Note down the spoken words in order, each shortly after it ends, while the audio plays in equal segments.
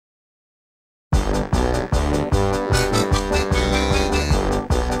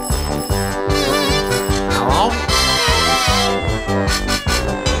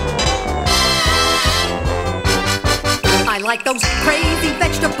like those crazy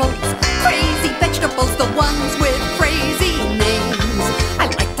vegetables, the ones with crazy names. I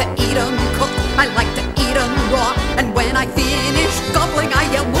like to eat 'em cooked, I like to eat 'em raw, and when I finish gobbling I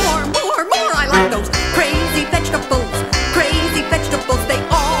yell more, more, more. I like those crazy vegetables, they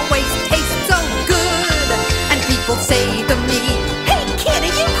always taste so good. And people say to me, hey kid,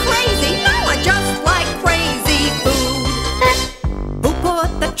 are you crazy? No, I just like crazy food. Who put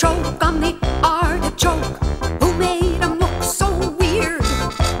the choke on the artichoke? Who made 'em look so weird?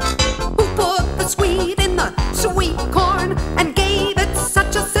 Who put the sweet in the sweet corn and gave it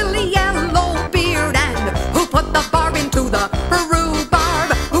such a silly yellow beard? And who put the barb into the rhubarb?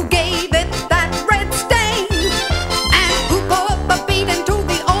 Who gave it that red stain? And who put the beet into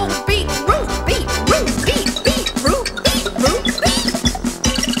the old beetroot? Beetroot.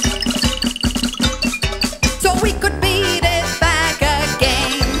 So we could beat it back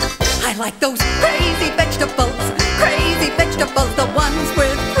again. I like those crazy vegetables, the ones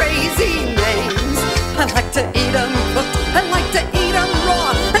with crazy names. I like to eat 'em cooked, I like to eat 'em raw,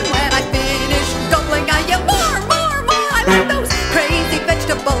 and when I finish gobbling I yell more, more, more. I like those crazy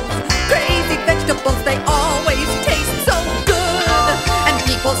vegetables, they always taste so good. And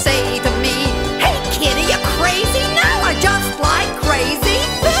people say to me, hey kid, are you crazy? No, I just like crazy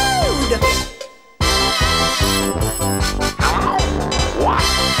food. Hello? What?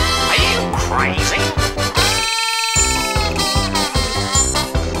 Are you crazy?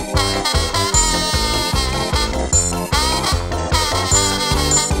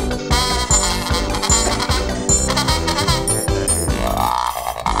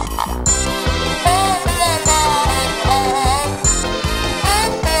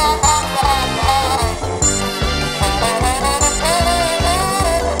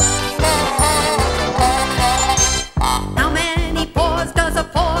 How many paws does a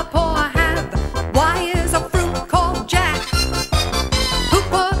paw have? Why is a fruit called Jack? Who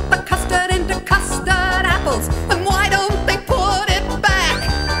put the custard into custard apples? And why don't they put it back?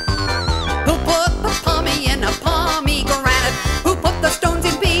 Who put the pommy in a pomegranate? Who put the stones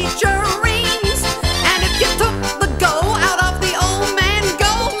in peacherines? And if you took the go out of the old man,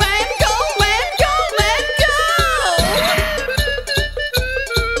 go, man, go, man, go, man, go!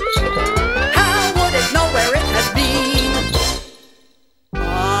 How would it know where it had been? I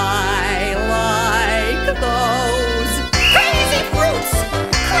like those crazy fruits,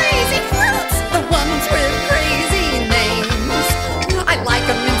 the ones with crazy names. I like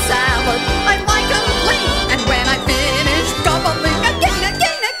 'em in salad, I like 'em plain, and when I finish gobbling again, I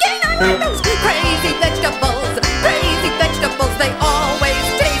like those crazy vegetables, they always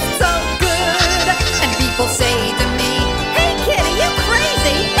taste so good. And people say to me, hey kid, are you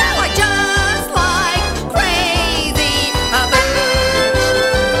crazy? No, I just like crazy food.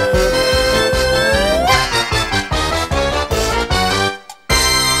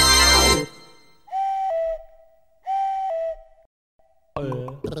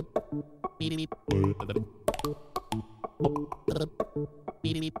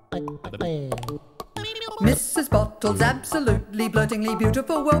 Mrs. Bottles, absolutely blurtingly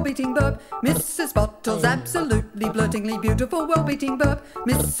beautiful, world-beating burp. Mrs. Bottles, absolutely blurtingly beautiful, world-beating burp.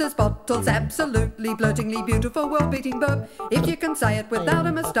 Mrs. Bottles, absolutely blurtingly beautiful, world-beating burp. If you can say it without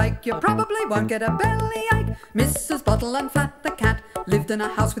a mistake, you probably won't get a bellyache. Mrs. Bottle and Flat the cat lived in a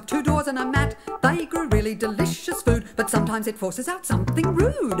house with 2 doors and a mat. They grew really delicious food, but sometimes it forces out something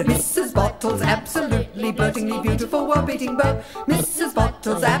rude. Mrs. Bottles, absolutely blurtingly beautiful, world-beating burp. Mrs.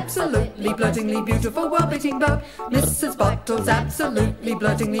 Bottles, absolutely blurtingly beautiful, world-beating burp. Mrs. Bottles, absolutely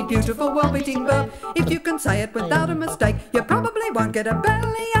blurtingly beautiful, world-beating burp. If you can say it without a mistake, you probably won't get a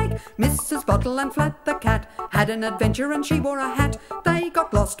bellyache. Mrs. Bottle and Flat the cat had an adventure and she wore a hat. They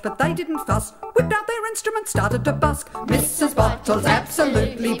got lost but they didn't fuss, whipped out their instruments, started to busk. Mrs. Bottles,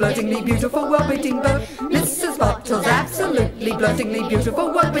 absolutely blurtingly beautiful, world-beating burp. Mrs. Bottles, absolutely blurtingly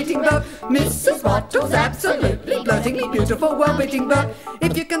beautiful, world-beating burp. Mrs. Bottles, absolutely blurtingly beautiful, world-beating burp.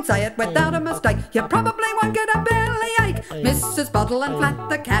 If you can say it without a mistake, you probably won't get a bellyache. Mrs. Bottle and Flat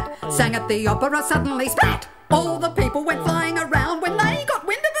the cat sang at the opera, suddenly splat! All the people went flying around when they got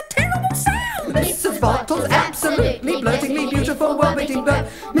wind of the terrible sound. Mrs. Bottles, absolutely blurtingly beautiful, world-beating burp.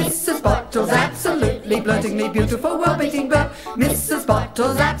 Mrs. Bottles, absolutely blurtingly beautiful, world-beating burp. Mrs.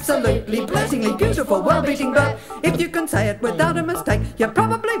 Bottles, absolutely blurtingly beautiful, world-beating burp. If you can say it without a mistake, you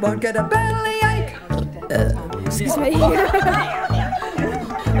probably won't get a bellyache. Excuse me.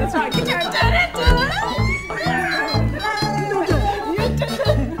 That's right. Can you turn it?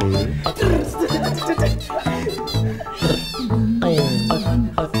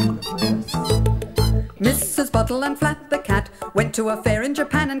 Mrs. Bottle and Flat the cat went to a fair in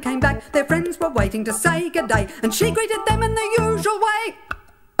Japan and came back. Their friends were waiting waiting to say good day, and she greeted them in the usual way.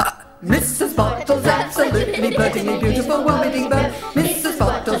 Mrs. Bottles, absolutely blurtingly beautiful, world-beating Burp. Mrs.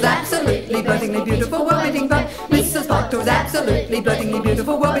 Bottles, absolutely blurtingly beautiful, world-beating Burp. Mrs. Bottles, absolutely blurtingly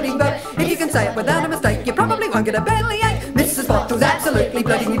beautiful, world-beating Burp. If you can say it without a mistake, you probably won't get a bellyache. Mrs. Bottles, absolutely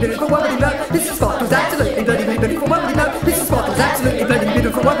blurtingly beautiful, world-beating Burp. Mrs. Bottles, absolutely blurtingly beautiful, world-beating Burp. Mrs. Bottles, absolutely blurtingly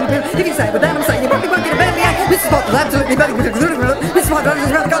beautiful, world-beating Burp. If you say it without a mistake, you probably won't get a bellyache. Mrs. Bottles, absolutely blurtingly beautiful, world-beating Burp. Mrs. Bottles, absolutely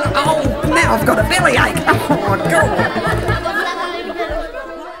blurtingly beautiful. Oh, now I've got a bellyache. Oh, God.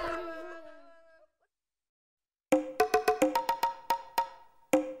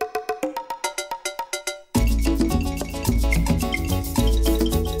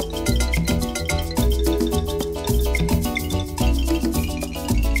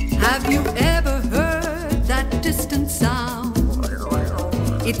 Have you ever heard that distant sound?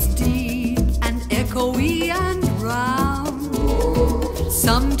 It's deep and echoey and round.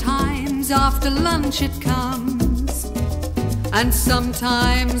 Sometimes after lunch it comes, and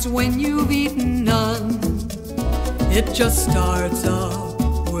sometimes when you've eaten none. It just starts up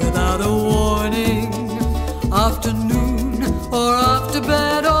without a warning, afternoon or after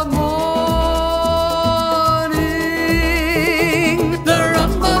bed or morning.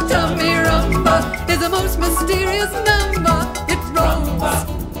 The most mysterious number. It rolls,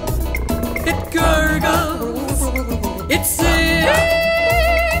 it gurgles, it sings,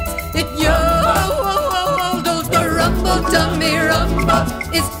 it yodels. The rumble tummy rumble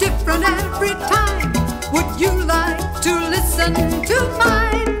is different every time. Would you like to listen to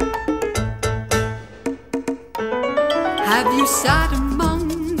mine? Have you sat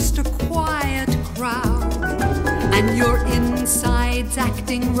amongst a quiet crowd and your insides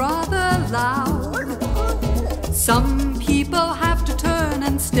acting rather loud? Some people have to turn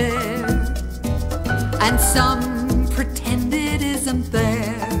and stare, and some pretend it isn't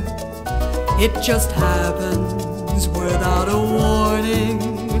there. It just happens without a warning,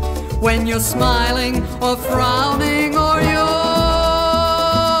 when you're smiling or frowning or yawning.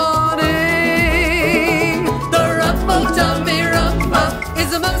 The rumble tummy rumble is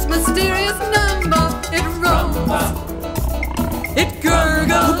the most mysterious number. It rolls, it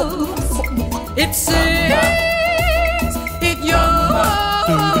gurgles, it sings,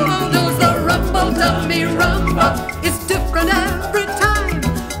 the rumble tummy rumble is different every time.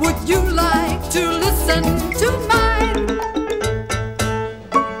 Would you like to listen to mine?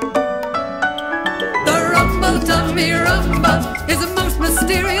 The rumble tummy rumble is the most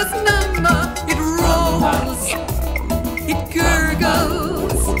mysterious number. It rolls, it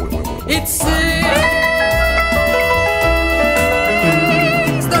gurgles, it sings.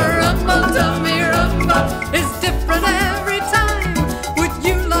 The rumble tummy rumble is different every time.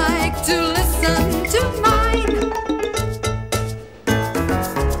 To listen to mine.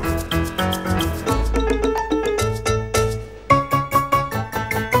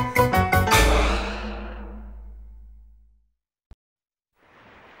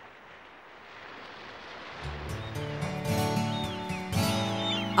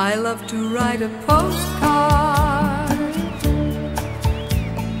 I love to write a postcard.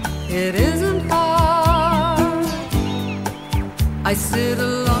 It isn't hard. I sit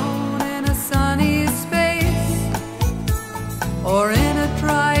alone in a sunny space, or in a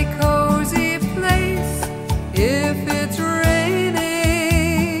dry, cozy place. If it's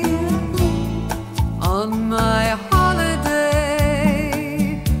raining on my holiday,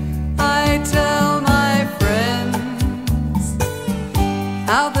 I tell my friends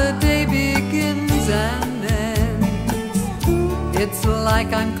how the day begins and ends. It's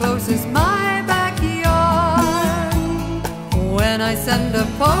like I'm close as my backyard when I send a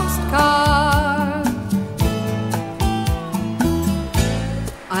postcard.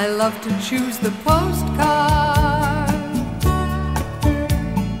 I love to choose the postcard.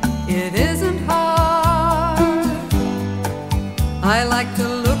 It isn't hard. I like to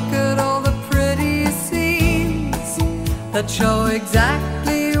look at all the pretty scenes that show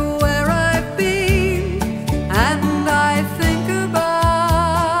exactly where I've been, and I think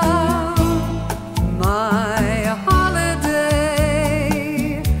about my holiday.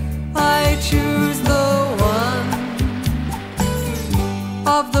 I choose the one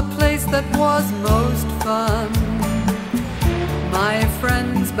of the place that was most fun. My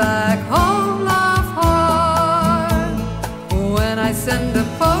friends back home laugh hard when I send a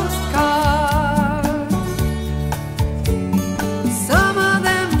postcard. Some of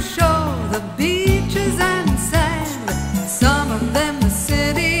them show the beaches and sand, some of them the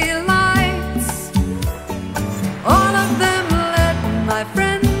city lights. All of them let my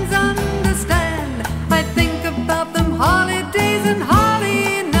friends understand I think about them holidays and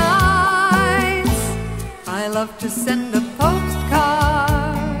holly nights.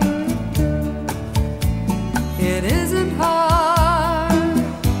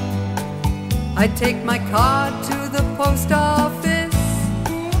 I take my card to the post office.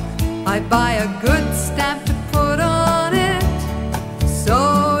 I buy a good stamp to put on it,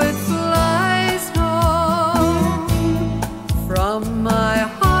 so it flies home from my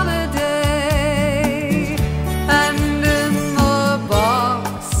holiday. And in the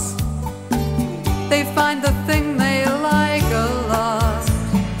box they find the thing they like a lot.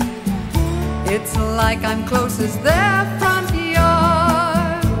 It's like I'm close as their front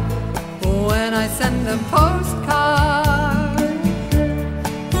yard when I send a postcard.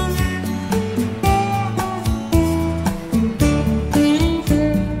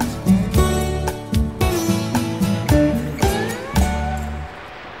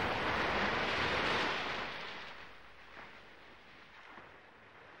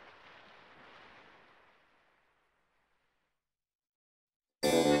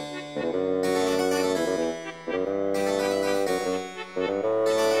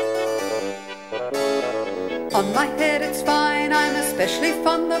 On my head it's fine, I'm especially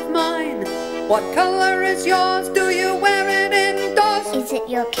fond of mine. What color is yours? Do you wear it indoors? Is it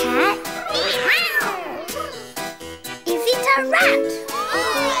your cat? Is it a rat?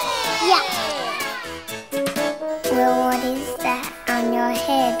 Yeah. Well, what is that on your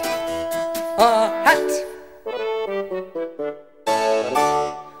head? A hat.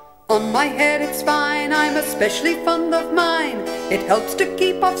 On my head it's fine, I'm especially fond of mine. It helps to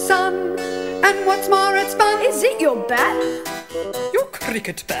keep off sun, and what's more it's fun. Is it your bat? Your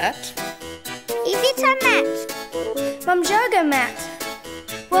cricket bat? Is it a mat? Mum's yoga mat.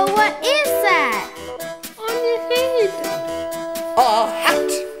 Well, what is that? On your head. A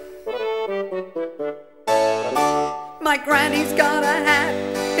hat. My granny's got a hat.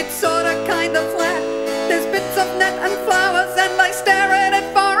 It's sorta kinda flat. There's bits of net and flowers, and I stare at it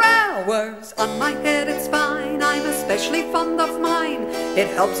for hours. On my head it's fine, I'm especially fond of mine. It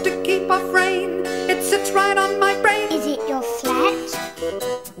helps to keep off rain. It sits right on my brain. Is it your flat?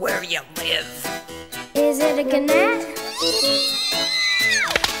 Where you live? Is it a gnat?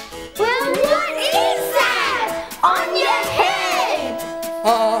 Well, what is that on your head?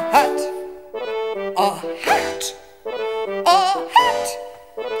 A hat. A hat. A hat. A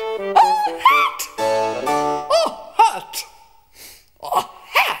hat. A hat. A hat. A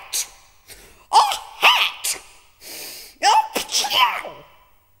hat.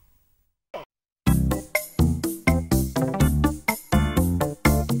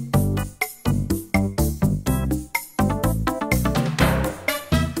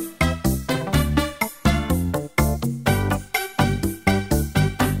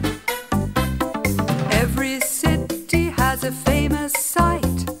 Every city has a famous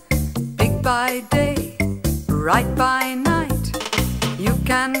sight, big by day, right by night. You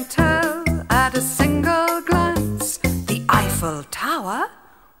can tell at a single glance. The Eiffel Tower,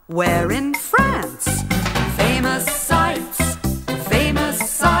 we're in France. Famous sights, famous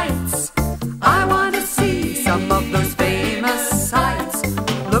sights. I want to see some of those famous sights.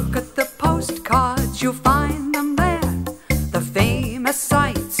 Look at the postcards, you'll find them there. The famous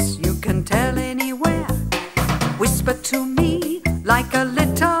sights you can tell anywhere. Whisper to me like a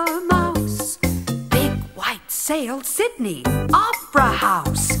little mouse. Big white sail, Sydney, Opera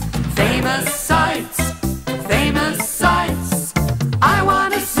House. Famous sights, famous sights. I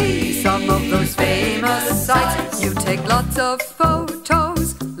want to see some of those famous sights. You take lots of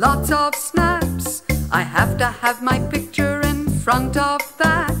photos, lots of snaps. I have to have my picture in front of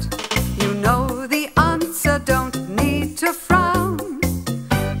that. You know the answer, don't need to frown.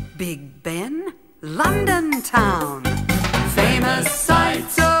 Big Ben, London town. Famous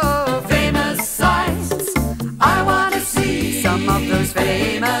sights, oh famous sights. I want to see some of those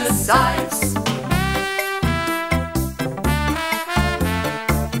famous sights.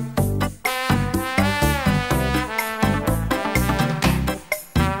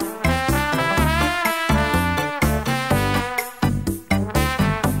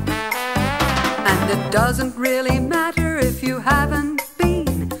 And it doesn't really matter if you haven't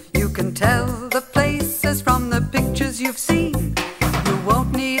been. You can tell the places from the pictures you've seen. You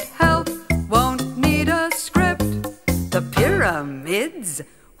won't need help, won't need a script. The pyramids,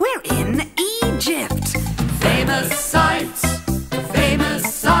 we're in Egypt. Famous sights, famous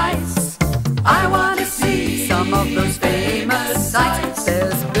sights. I want to see some of those famous sights.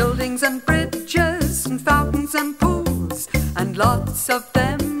 There's buildings and bridges and fountains and pools, and lots of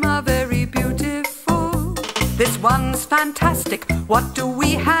them are very beautiful. This one's fantastic. What do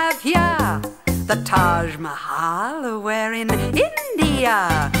we have here? The Taj Mahal, we're in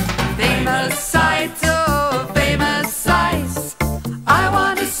India. Famous sights, oh famous sights. I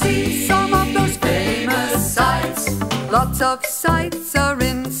want to see some of those famous sights. Lots of sights are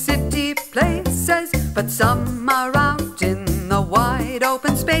in city place. Some are out in the wide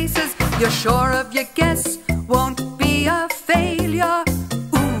open spaces. You're sure of your guess, won't be a failure.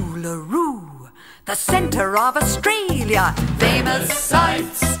 Uluru, the centre of Australia. Famous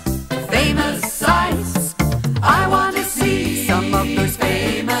sights, famous sights. I want to see some of those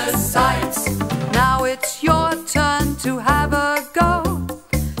famous sights. Now it's your turn to have a go.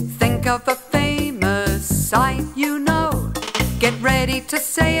 Think of a famous sight you know. Get ready to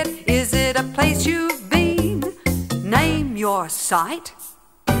say it. Is it a place you've been? Name your sight.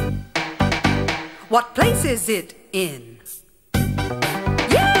 What place is it in?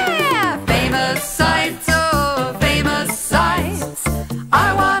 Yeah! Famous sights, oh, famous sights.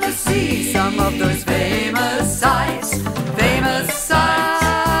 I want to see some of those famous sights. Famous sights.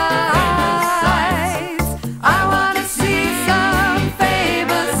 I want to see some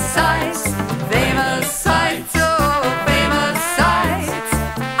famous sights. Famous sights, oh, famous sights.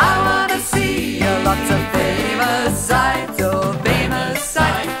 I want to see lots of famous sights, oh, famous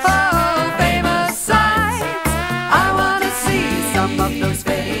sights. Oh, famous sights. I want to see some of those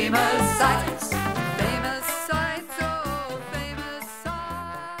famous sights. Famous sights, oh, famous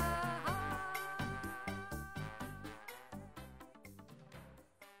sights.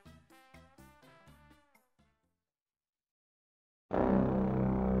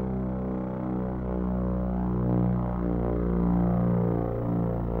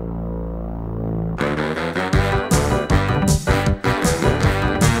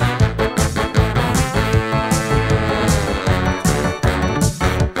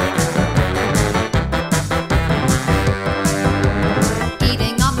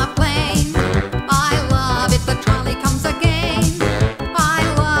 Eating on the plane, I love it, the trolley comes again. I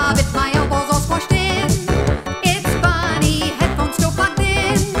love it, my elbows all squashed in. It's funny, headphones still plugged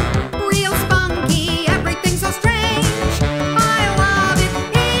in. Real spunky, everything's so strange. I love it,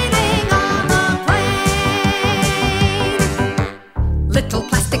 eating on the plane. Little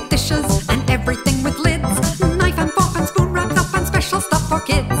plastic dishes and everything with lids. Knife and fork and spoon wrapped up and special stuff for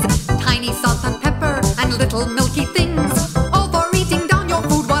kids. Tiny salt and pepper and little milky things. All for eating down your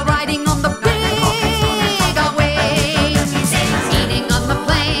food while riding on the big waves. Eating on the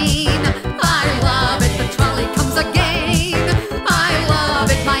plane, I love it, the trolley comes again. I love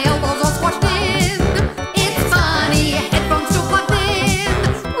it, my elbows all squashed in. It's funny, headphones still plugged in.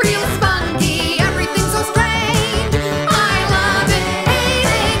 Real spunky, everything's so strange. I love it,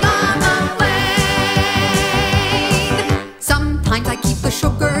 eating on the plane. Sometimes I keep the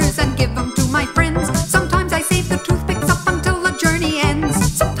sugars and give them to my friends. Sometimes I save the toothpicks up until the journey ends.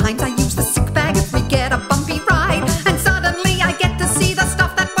 Sometimes I use the sick bag if we get a bumpy ride. And suddenly I get to see the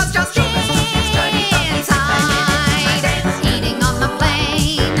stuff that was just inside. Eating on the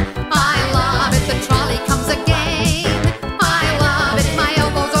plane, I love it, the trolley comes again. I love it, my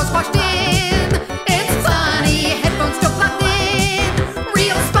elbows are squashed in. It's funny, headphones still plugged in.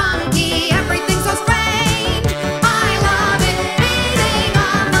 Real spunky, everything's so strange. I love it, eating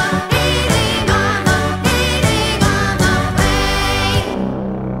on the plane.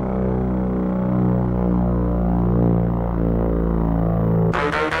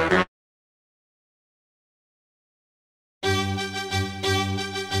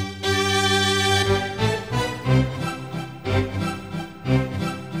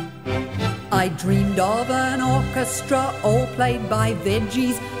 I dreamed of an orchestra all played by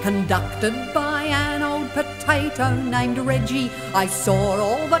veggies, conducted by an old potato named Reggie. I saw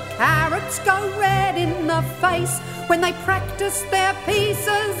all the carrots go red in the face when they practiced their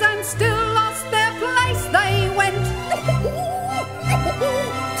pieces and still lost their place. They went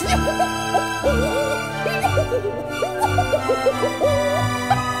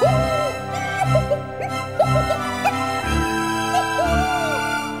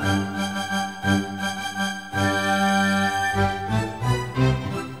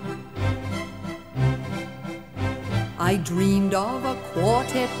I dreamed of a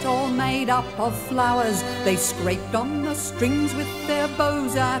quartet all made up of flowers. They scraped on the strings with their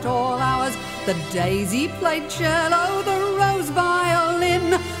bows at all hours. The daisy played cello, the rose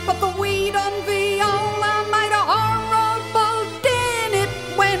violin, but the weed on viola made a horrible din. It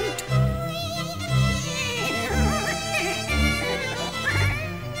went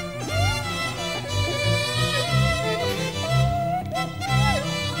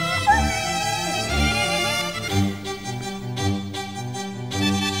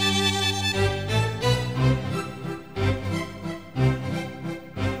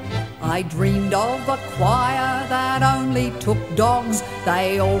I dreamed of a choir that only took dogs.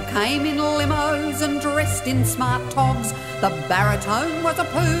 They all came in limos and dressed in smart togs. The baritone was a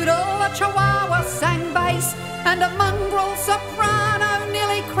poodle, a chihuahua sang bass, and a mongrel soprano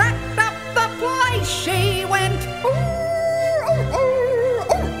nearly cracked up the place. She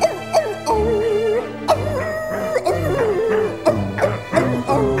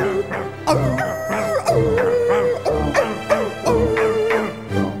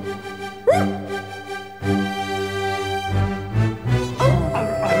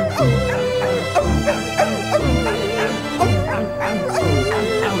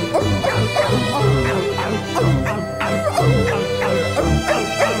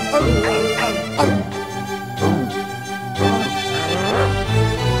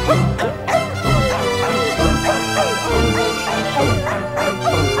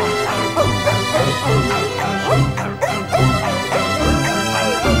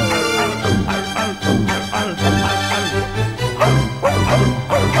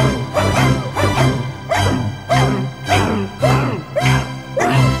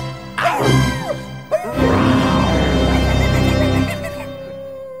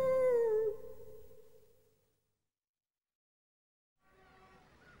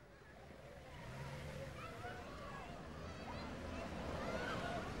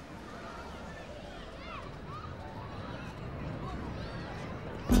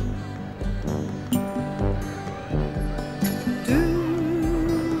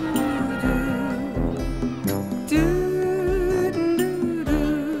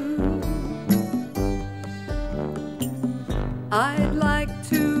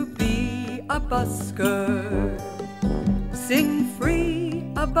busker. Sing free,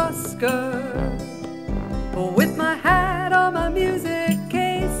 a busker. With my hat or my music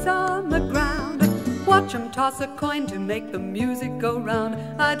case on the ground, watch 'em toss a coin to make the music go round.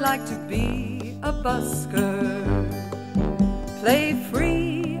 I'd like to be a busker. Play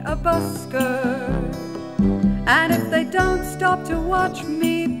free, a busker. And if they don't stop to watch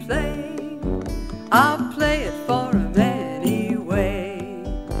me play, I'll play it for 'em anyway.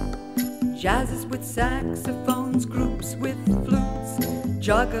 Jazzes with saxophones, groups with flutes,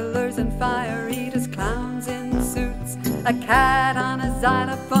 jugglers and fire eaters, clowns in suits. A cat on a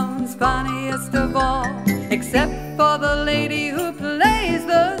xylophone's funniest of all, except for the lady who plays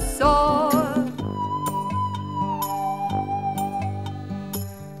the saw.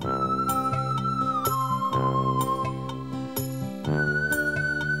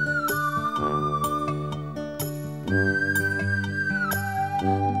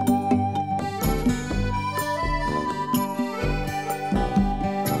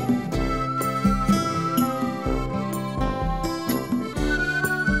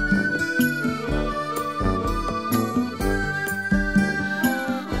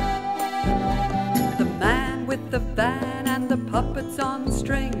 The van and the puppets on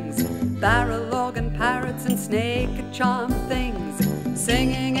strings, barrel organ parrots and snake charm things,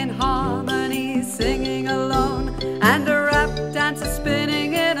 singing in harmony, singing alone, and a rap dancer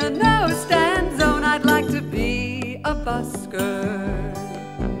spinning in a no-stand zone. I'd like to be a busker.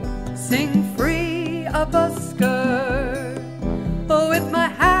 Sing free, a busker. With my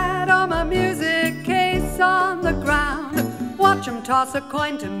hat or my music case on the ground, watch 'em toss a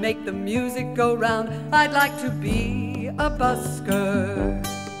coin to make the music go round. I'd like to be a busker.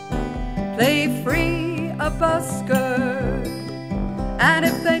 Play free, a busker. And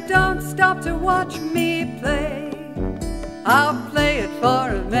if they don't stop to watch me play, I'll play it for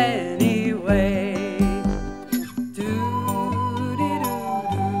 'em anyway.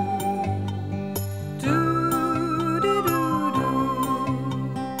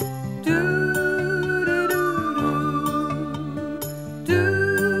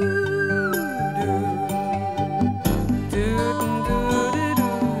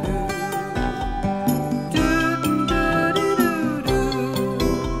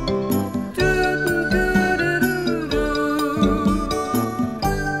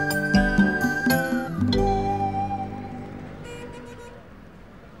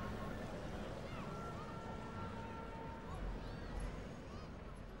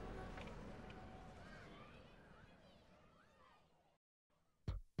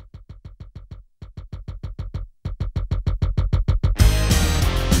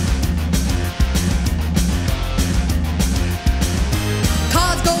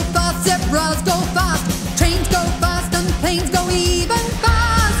 Zebra's go fast, trains go fast, and planes go even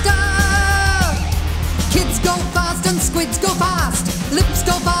faster. Kids go fast and squids go fast, lips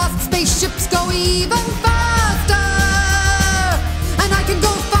go fast, spaceships go even faster. And I can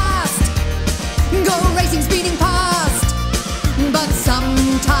go fast, go racing, speeding past, but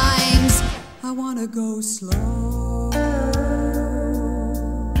sometimes I wanna go slow.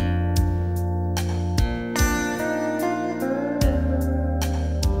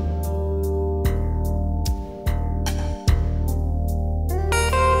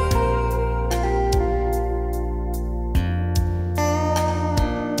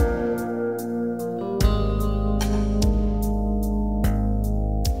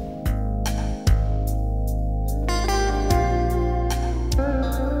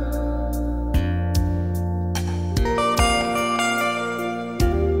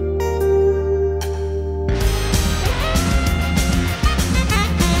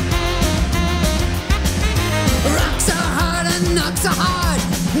 Knocks are hard,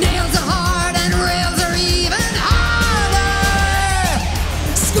 nails are hard, and rails are even harder.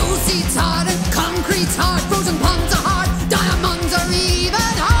 School seats hard and concrete's hard, frozen ponds are hard, diamonds are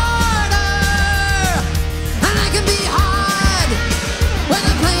even harder. And I can be hard when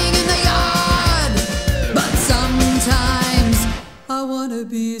I'm playing in the yard, but sometimes I wanna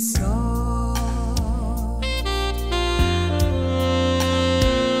be soft.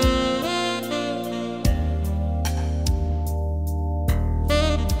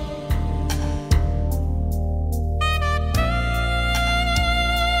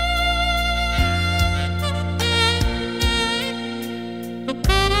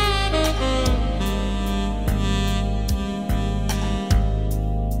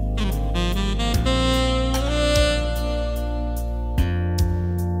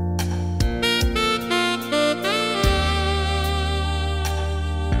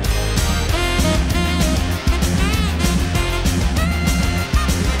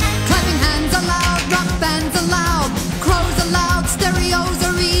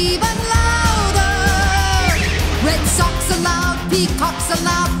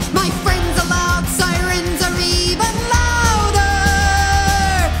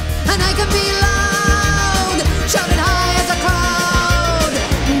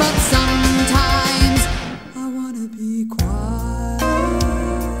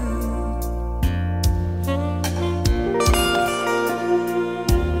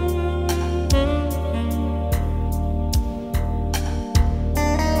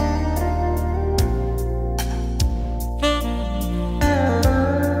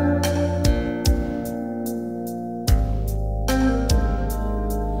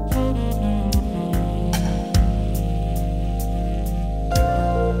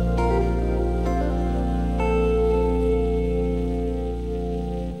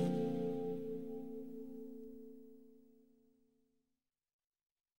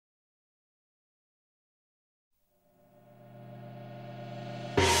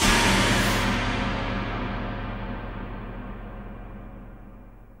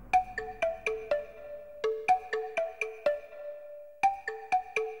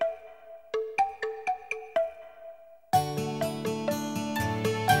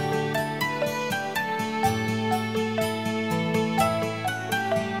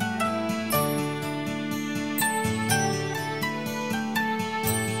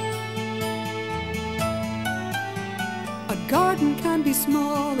 be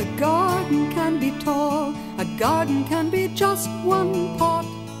small, a garden can be tall, a garden can be just one pot.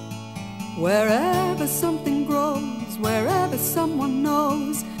 Wherever something grows, wherever someone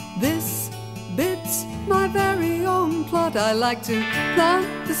knows, this bit's my very own plot. I like to plant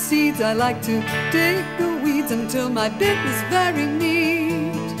the seeds, I like to dig the weeds until my bit is very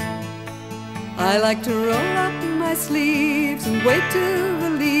neat. I like to roll up my sleeves and wait till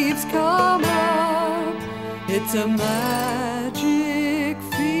the leaves come up. It's a magic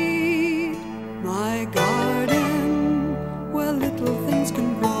feat, my garden, where little things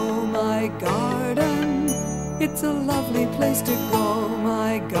can grow. My garden, it's a lovely place to go.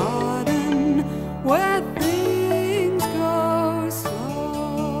 My garden, where things go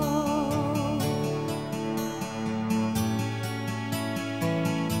slow.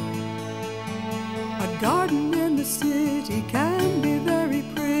 A garden in the city can be very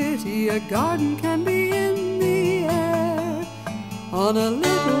pretty. A garden can be in the air, on a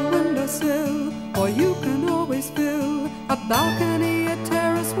little windowsill, or you can always fill a balcony, a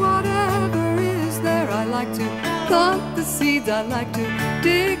terrace, whatever is there. I like to plant the seeds, I like to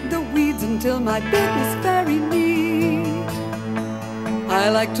dig the weeds until my bit is very neat. I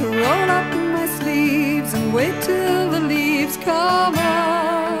like to roll up my sleeves and wait till the leaves come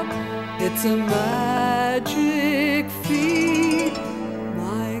up. It's a magic feat,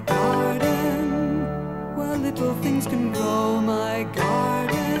 my garden, where little things can grow. My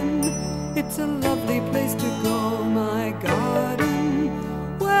garden, it's a lovely place to go. My garden,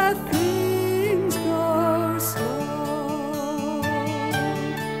 where things go slow.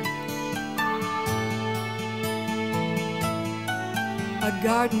 A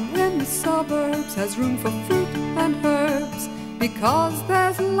garden in the suburbs has room for fruit and herbs, because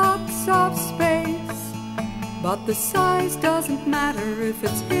there's lots of space. But the size doesn't matter if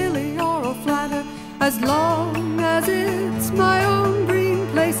it's hilly or flatter, as long as it's my own green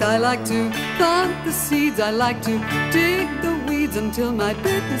place. I like to plant the seeds, I like to dig the weeds until my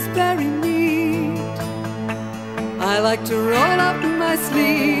bit is very neat. I like to roll up my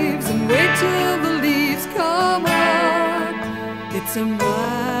sleeves and wait till the leaves come up. It's a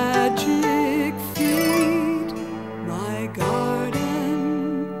magic feat, my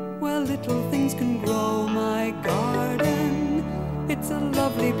garden, where little things can grow. My garden, it's a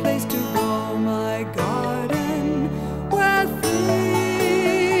lovely place to go. My garden, where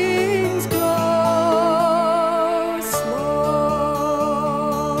things go slow.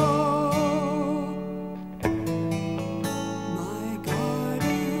 My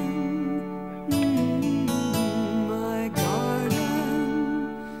garden, my garden,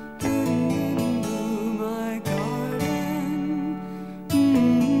 my garden,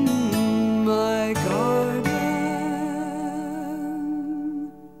 my garden.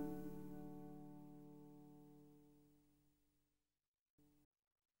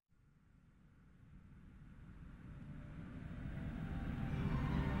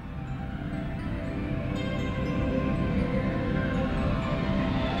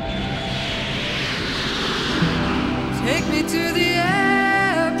 Take me to the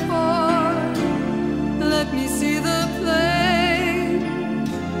airport, let me see the plane.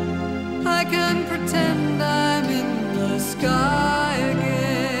 I can pretend I'm in the sky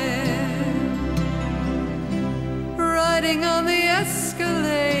again. Riding on the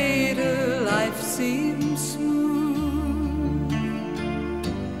escalator, life seems smooth.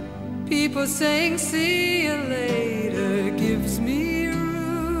 People saying see you later gives me room.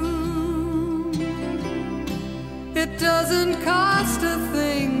 It doesn't cost a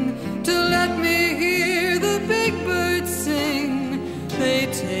thing to let me hear the big birds sing. They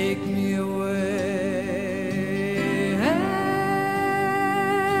take me away.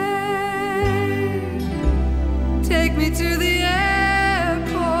 Take me to the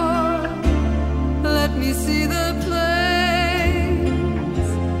airport, let me see the planes.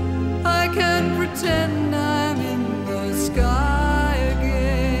 I can pretend I'm in the sky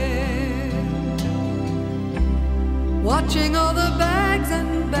again. Watching all the bags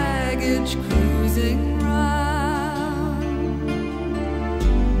and baggage cruising round,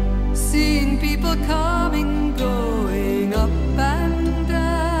 seeing people coming, going up and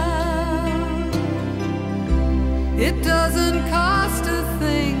down. It doesn't cost a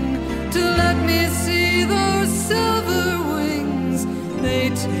thing to let me see those silver wings. They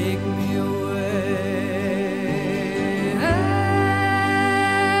take me away.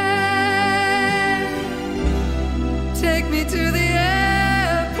 Take me to the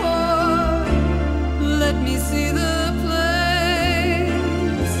airport, let me see the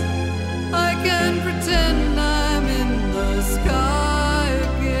planes. I can pretend I'm in the sky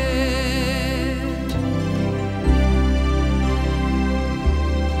again.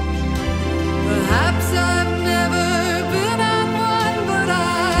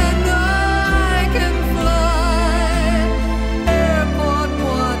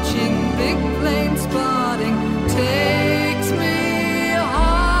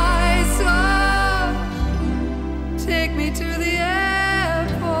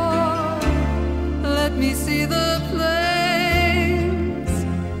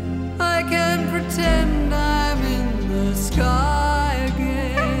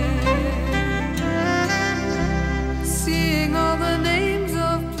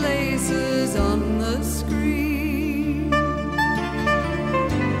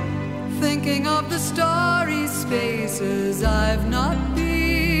 of the starry spaces I've not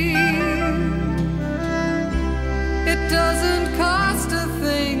been. It doesn't cost